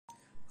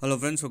Hello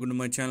friends, welcome to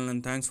my channel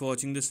and thanks for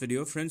watching this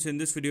video. Friends, in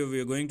this video we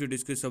are going to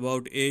discuss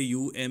about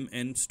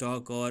Aumn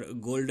stock or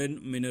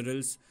Golden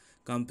Minerals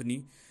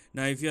company.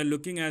 Now if you are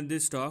looking at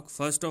this stock,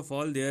 first of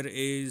all there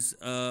is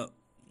a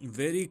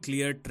very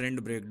clear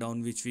trend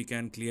breakdown which we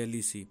can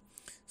clearly see.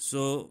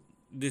 So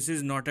this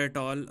is not at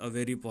all a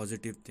very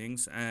positive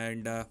things,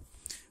 and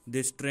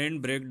this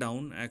trend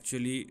breakdown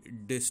actually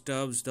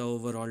disturbs the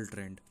overall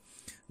trend.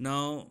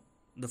 Now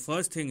the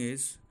first thing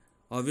is,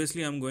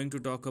 obviously I'm going to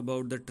talk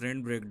about the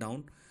trend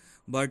breakdown,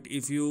 but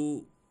if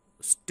you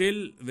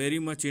still very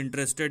much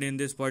interested in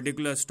this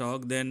particular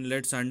stock, then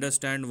let's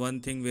understand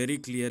one thing very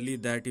clearly,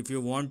 that if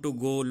you want to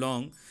go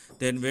long,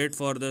 then wait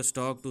for the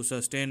stock to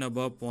sustain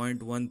above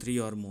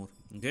 0.13 or more.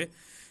 Okay,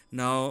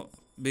 now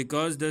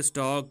because the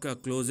stock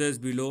closes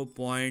below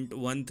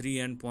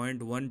 0.13 and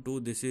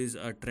 0.12, this is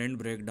a trend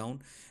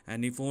breakdown,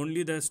 and if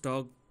only the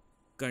stock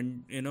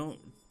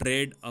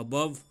trade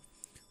above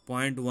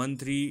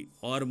 0.13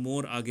 or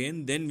more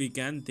again, then we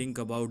can think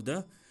about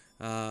the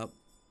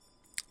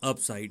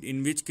upside,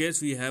 in which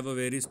case we have a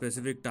very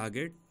specific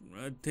target.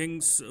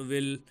 Things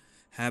will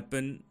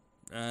happen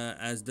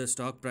as the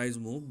stock price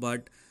move,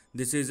 but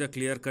this is a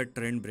clear cut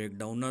trend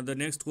breakdown. Now the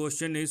next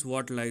question is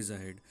what lies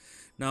ahead.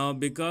 Now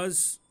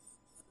because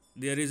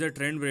there is a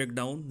trend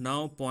breakdown,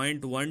 now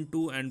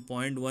 0.12 and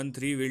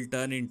 0.13 will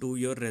turn into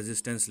your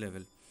resistance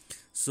level.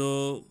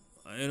 So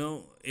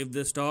if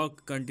the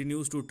stock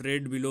continues to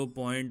trade below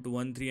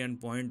 0.13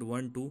 and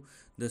 0.12,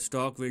 the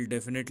stock will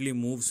definitely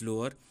move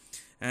slower,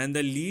 and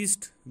the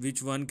least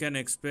which one can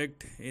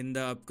expect in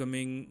the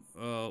upcoming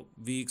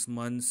weeks,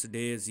 months,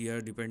 days,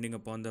 year, depending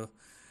upon the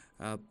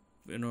uh,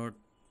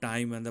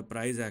 time and the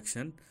price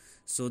action.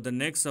 So the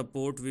next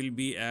support will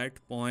be at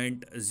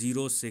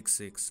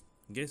 0.066.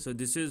 Okay, so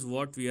this is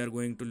what we are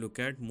going to look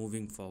at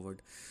moving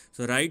forward.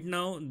 So right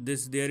now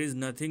there is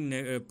nothing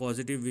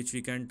positive which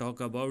we can talk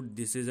about.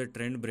 This is a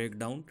trend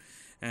breakdown,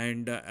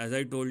 and as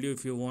I told you,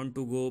 if you want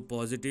to go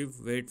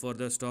positive, wait for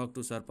the stock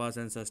to surpass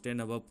and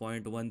sustain above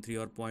 0.13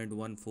 or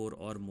 0.14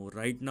 or more.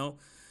 Right now,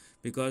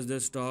 because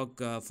the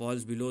stock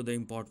falls below the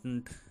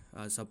important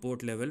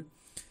support level,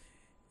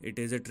 it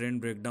is a trend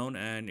breakdown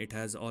and it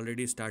has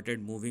already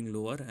started moving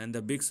lower, and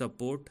the big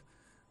support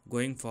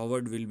going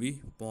forward will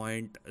be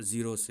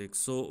 0.06.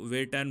 So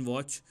wait and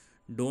watch.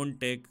 Don't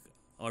take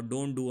or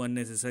don't do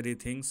unnecessary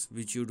things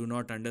which you do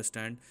not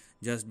understand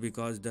just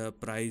because the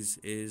price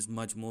is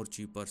much more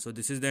cheaper. So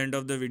this is the end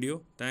of the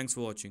video. Thanks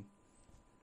for watching.